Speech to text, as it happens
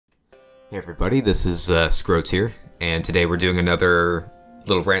Hey everybody, this is Scrotes here, and today we're doing another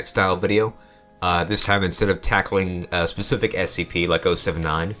little rant style video. This time, instead of tackling a specific SCP like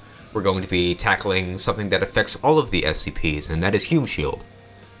 079, we're going to be tackling something that affects all of the SCPs, and that is Hume Shield.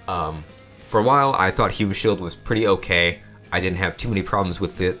 For a while, I thought Hume Shield was pretty okay. I didn't have too many problems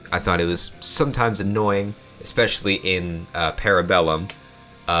with it. I thought it was sometimes annoying, especially in Parabellum,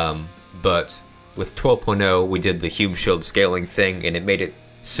 but with 12.0 we did the Hume Shield scaling thing, and it made it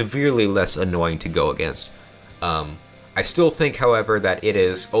severely less annoying to go against. I still think, however, that it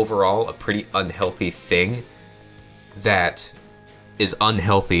is overall a pretty unhealthy thing that is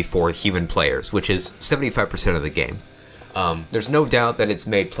unhealthy for human players, which is 75% of the game. There's no doubt that it's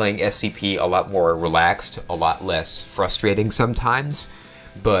made playing SCP a lot more relaxed, a lot less frustrating sometimes,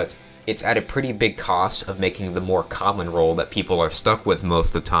 but it's at a pretty big cost of making the more common role that people are stuck with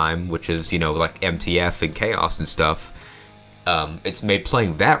most of the time, which is, you know, like MTF and Chaos and stuff. It's made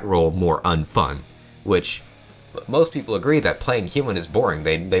playing that role more unfun, which most people agree that playing human is boring.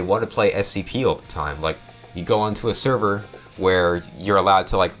 They want to play SCP all the time. Like, you go onto a server where you're allowed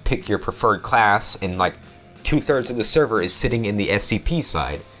to, like, pick your preferred class, and, like, 2/3 of the server is sitting in the SCP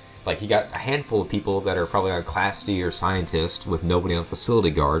side. Like, you got a handful of people that are probably on Class D or Scientist with nobody on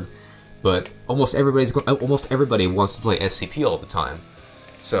Facility Guard, but almost everybody wants to play SCP all the time.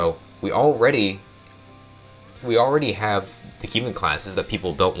 So, we already have the human classes that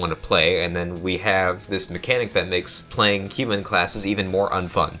people don't want to play, and then we have this mechanic that makes playing human classes even more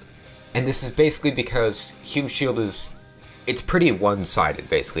unfun. And this is basically because Hume Shield it's pretty one-sided,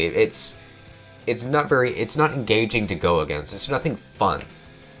 basically. It's not engaging to go against. It's nothing fun.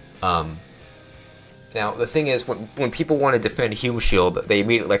 Now, the thing is, when people want to defend Hume Shield, they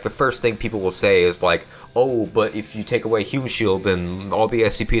immediately, like, the first thing people will say is like, oh, but if you take away Hume Shield, then all the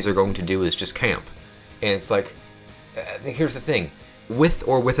SCPs are going to do is just camp. And it's like, here's the thing, with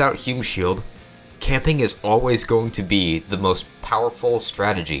or without Hume Shield, camping is always going to be the most powerful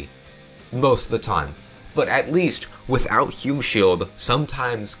strategy, most of the time. But at least, without Hume Shield,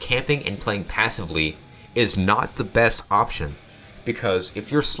 sometimes camping and playing passively is not the best option. Because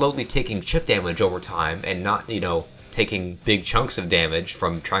if you're slowly taking chip damage over time, and not, you know, taking big chunks of damage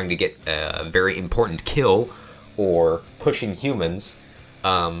from trying to get a very important kill, or pushing humans,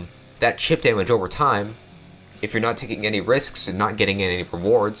 that chip damage over time, if you're not taking any risks and not getting any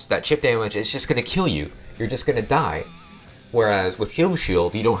rewards, that chip damage is just going to kill you. You're just going to die. Whereas with Hume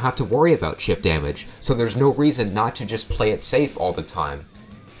Shield, you don't have to worry about chip damage, so there's no reason not to just play it safe all the time.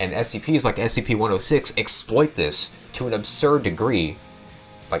 And SCPs like SCP-106 exploit this to an absurd degree.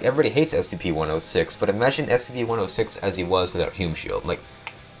 Like, everybody hates SCP-106, but imagine SCP-106 as he was without Hume Shield. Like,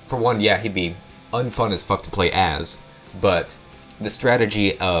 for one, yeah, he'd be unfun as fuck to play as, but the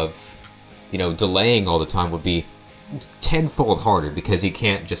strategy of, you know, delaying all the time would be tenfold harder, because he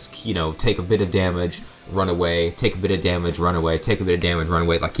can't just, you know, take a bit of damage, run away, take a bit of damage, run away, take a bit of damage, run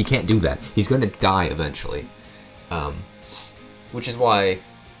away. Like, he can't do that. He's gonna die eventually. Which is why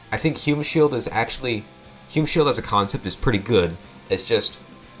I think Hume Shield as a concept is pretty good. It's just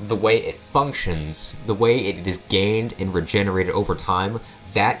the way it functions, the way it is gained and regenerated over time,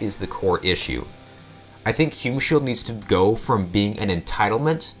 that is the core issue. I think Hume Shield needs to go from being an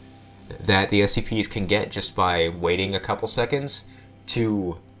entitlement that the SCPs can get just by waiting a couple seconds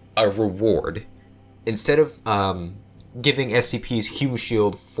to a reward. Instead of giving SCPs Hume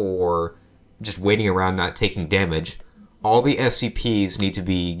Shield for just waiting around not taking damage, all the SCPs need to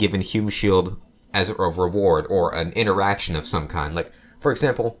be given Hume Shield as a reward, or an interaction of some kind. Like, for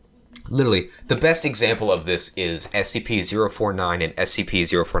example, literally, the best example of this is SCP-049 and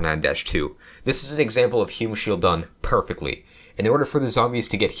SCP-049-2. This is an example of Hume Shield done perfectly. In order for the zombies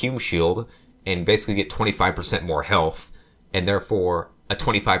to get Hume Shield, and basically get 25% more health, and therefore a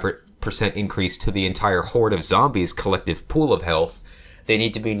 25% increase to the entire horde of zombies' collective pool of health, they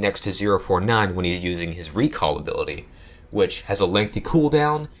need to be next to 049 when he's using his recall ability, which has a lengthy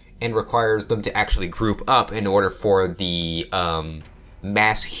cooldown and requires them to actually group up in order for the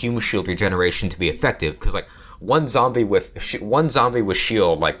mass Hume Shield regeneration to be effective. Because, like, one zombie with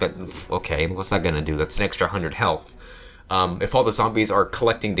shield, like, that, okay, what's that gonna do? That's an extra 100 health. If all the zombies are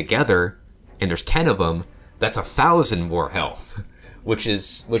collecting together, and there's 10 of them, that's 1,000 more health. Which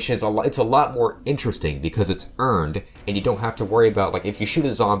is it's a lot more interesting because it's earned, and you don't have to worry about, like, if you shoot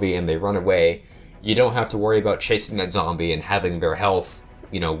a zombie and they run away, you don't have to worry about chasing that zombie and having their health,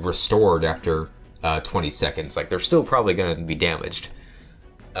 you know, restored after 20 seconds. Like, they're still probably going to be damaged.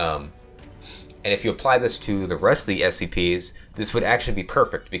 And if you apply this to the rest of the SCPs, this would actually be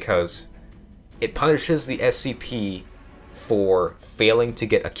perfect, because it punishes the SCP for failing to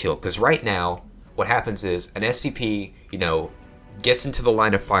get a kill. Because right now, what happens is an SCP, you know, gets into the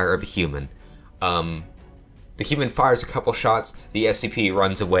line of fire of a human. The human fires a couple shots, the SCP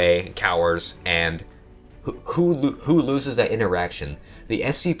runs away, cowers, and who loses that interaction? The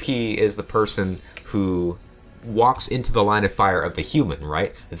SCP is the person who walks into the line of fire of the human,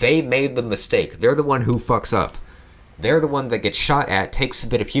 right? They made the mistake. They're the one who fucks up. They're the one that gets shot at, takes a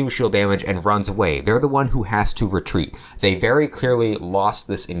bit of Hume Shield damage, and runs away. They're the one who has to retreat. They very clearly lost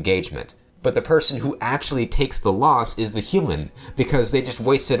this engagement. But the person who actually takes the loss is the human, because they just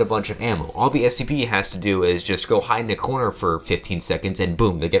wasted a bunch of ammo. All the SCP has to do is just go hide in a corner for 15 seconds, and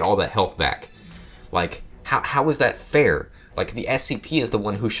boom, they get all that health back. Like, how is that fair? Like, the SCP is the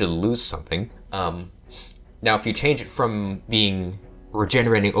one who should lose something. Now, if you change it from being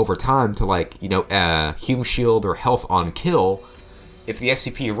regenerating over time to, like, you know, Hume Shield or health on kill, if the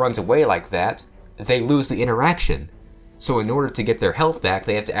SCP runs away like that, they lose the interaction. So in order to get their health back,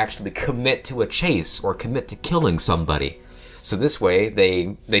 they have to actually commit to a chase or commit to killing somebody. So this way,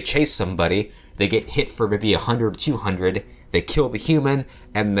 they chase somebody, they get hit for maybe 100 or 200, they kill the human,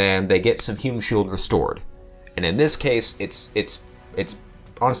 and then they get some Hume Shield restored. And in this case, it's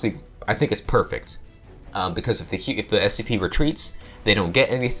honestly, I think it's perfect. Because if the SCP retreats, they don't get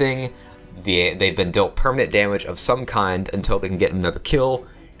anything, they've been dealt permanent damage of some kind until they can get another kill,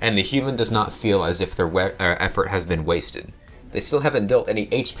 and the human does not feel as if their effort has been wasted. They still haven't dealt any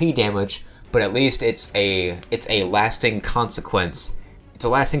HP damage, but at least it's a lasting consequence. It's a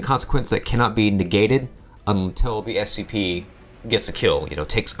lasting consequence that cannot be negated until the SCP gets a kill, you know,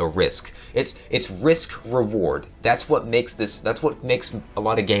 takes a risk. It's risk reward. That's what makes a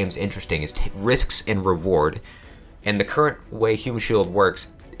lot of games interesting, is risks and reward. And the current way Hume Shield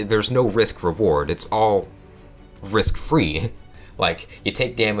works, there's no risk reward. It's all risk free. Like, you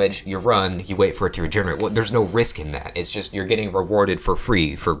take damage, you run, you wait for it to regenerate. Well, there's no risk in that. It's just you're getting rewarded for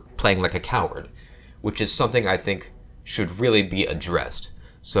free for playing like a coward, which is something I think should really be addressed.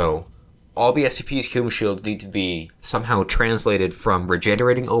 So, all the SCP's Hume Shields need to be somehow translated from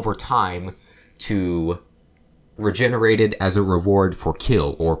regenerating over time to regenerated as a reward for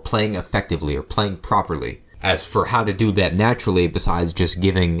kill, or playing effectively, or playing properly. As for how to do that naturally, besides just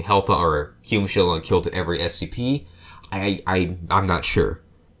giving health or Hume Shield on kill to every SCP, I'm not sure.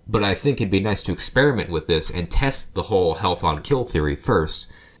 But I think it'd be nice to experiment with this and test the whole health on kill theory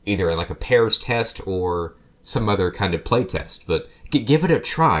first, either in like a pairs test or some other kind of play test. But give it a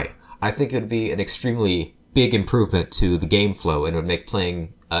try. I think it would be an extremely big improvement to the game flow, and it would make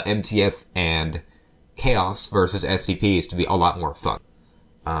playing MTF and Chaos versus SCPs to be a lot more fun.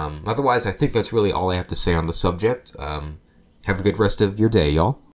 Otherwise, I think that's really all I have to say on the subject. Have a good rest of your day, y'all.